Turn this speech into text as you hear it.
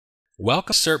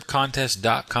Welcome to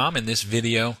Screencast.com. In this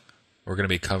video, we're going to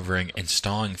be covering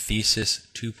installing Thesis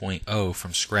 2.0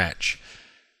 from scratch.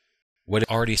 What is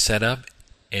already set up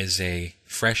is a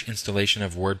fresh installation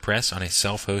of WordPress on a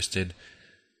self-hosted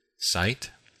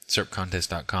site,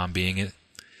 Screencast.com being it,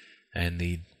 and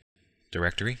the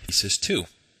directory Thesis 2.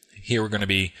 Here we're going to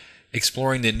be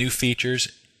exploring the new features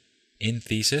in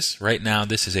Thesis. Right now,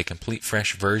 this is a complete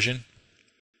fresh version.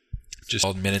 Just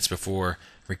 12 minutes before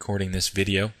recording this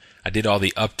video, I did all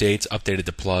the updates, updated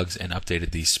the plugs, and updated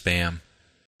the spam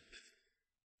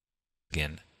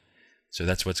again. So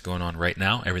that's what's going on right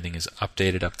now. Everything is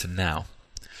updated up to now.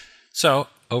 So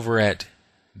over at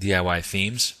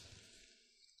DIYThemes,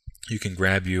 you can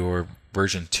grab your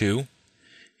version 2.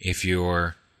 If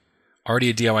you're already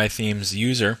a DIYThemes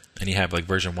user and you have like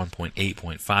version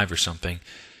 1.8.5 or something,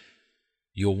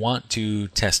 you'll want to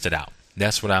test it out.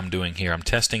 That's what I'm doing here. I'm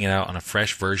testing it out on a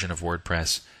fresh version of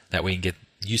WordPress. That way you can get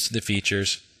used to the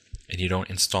features and you don't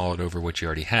install it over what you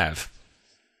already have.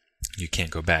 You can't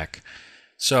go back.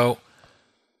 So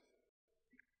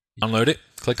download it.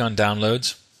 Click on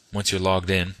downloads. Once you're logged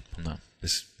in, no,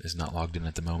 this is not logged in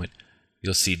at the moment.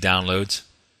 You'll see downloads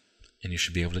and you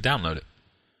should be able to download it.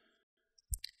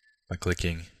 By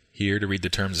clicking here to read the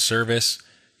terms of service,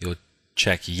 you'll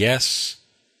check yes.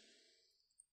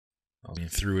 I'll be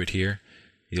through it here.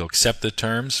 You'll accept the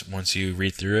terms once you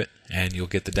read through it, and you'll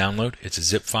get the download. It's a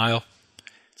zip file.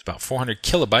 It's about 400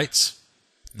 kilobytes.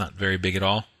 Not very big at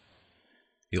all.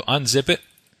 You'll unzip it,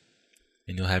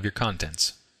 and you'll have your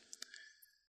contents.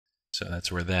 So that's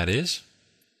where that is.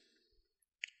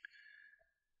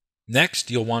 Next,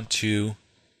 you'll want to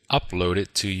upload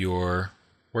it to your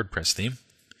WordPress theme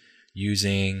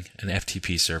using an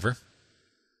FTP server.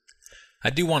 I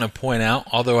do want to point out,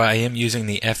 although I am using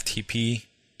the FTP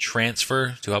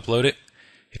transfer to upload it,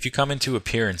 if you come into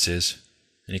Appearances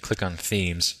and you click on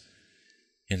Themes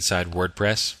inside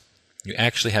WordPress, you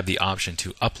actually have the option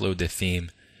to upload the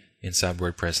theme inside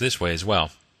WordPress this way as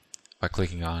well. By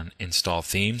clicking on Install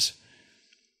Themes,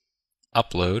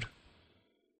 Upload,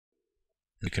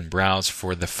 you can browse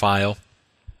for the file,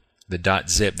 the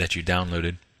 .zip that you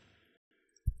downloaded,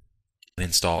 and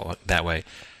install it that way.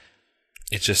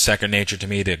 It's just second nature to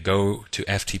me to go to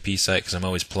FTP site because I'm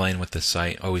always playing with the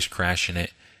site, always crashing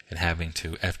it and having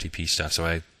to FTP stuff. So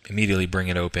I immediately bring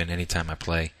it open anytime I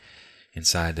play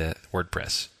inside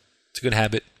WordPress. It's a good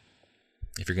habit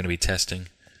if you're going to be testing.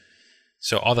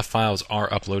 So all the files are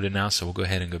uploaded now, so we'll go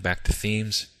ahead and go back to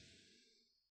Themes.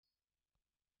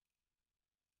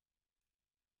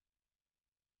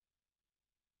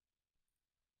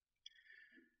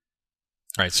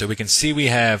 All right, so we can see we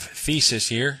have Thesis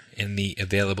here in the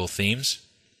available themes.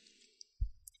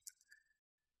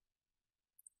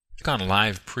 Click on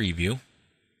Live Preview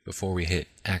before we hit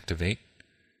Activate.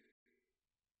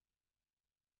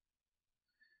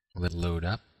 Let it load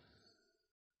up.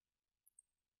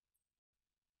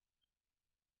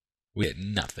 We get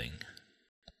nothing.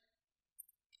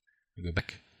 We go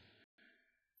back.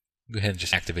 Go ahead and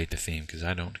just activate the theme because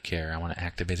I don't care. I want to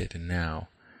activate it now.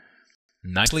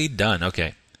 Nicely done.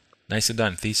 Okay. Nicely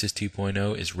done. Thesis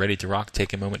 2.0 is ready to rock.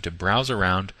 Take a moment to browse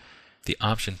around the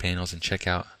option panels and check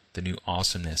out the new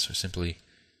awesomeness. So simply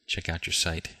check out your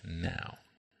site now.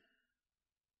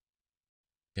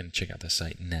 I'm going to check out the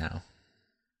site now.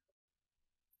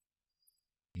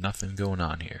 Nothing going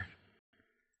on here.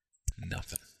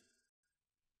 Nothing.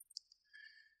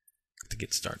 To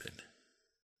get started.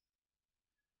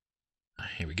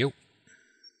 Here we go.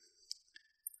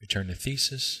 Return to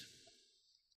Thesis.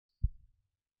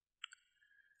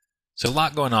 So a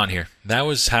lot going on here. That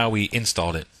was how we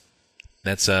installed it.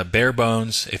 That's bare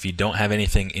bones if you don't have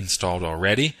anything installed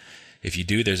already. If you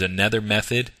do, there's another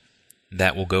method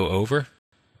that we'll go over.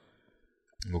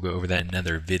 We'll go over that in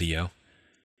another video.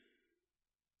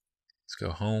 Let's go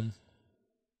home.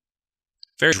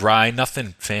 Very dry,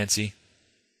 nothing fancy.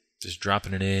 Just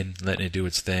dropping it in, letting it do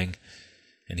its thing.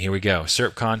 And here we go.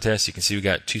 SERP contest. You can see we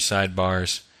got 2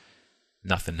 sidebars.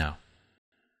 Nothing now.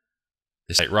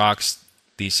 This site rocks.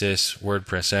 Thesis,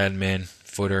 WordPress admin,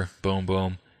 footer, boom,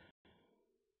 boom.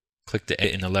 Click the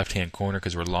edit in the left-hand corner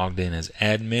because we're logged in as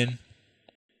admin.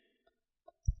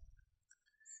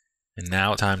 And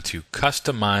now it's time to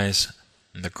customize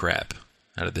the crap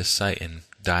out of this site and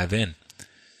dive in.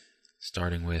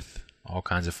 Starting with all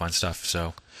kinds of fun stuff.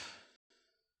 So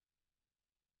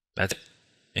that's it.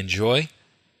 Enjoy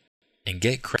and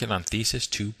get cracking on Thesis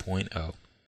 2.0.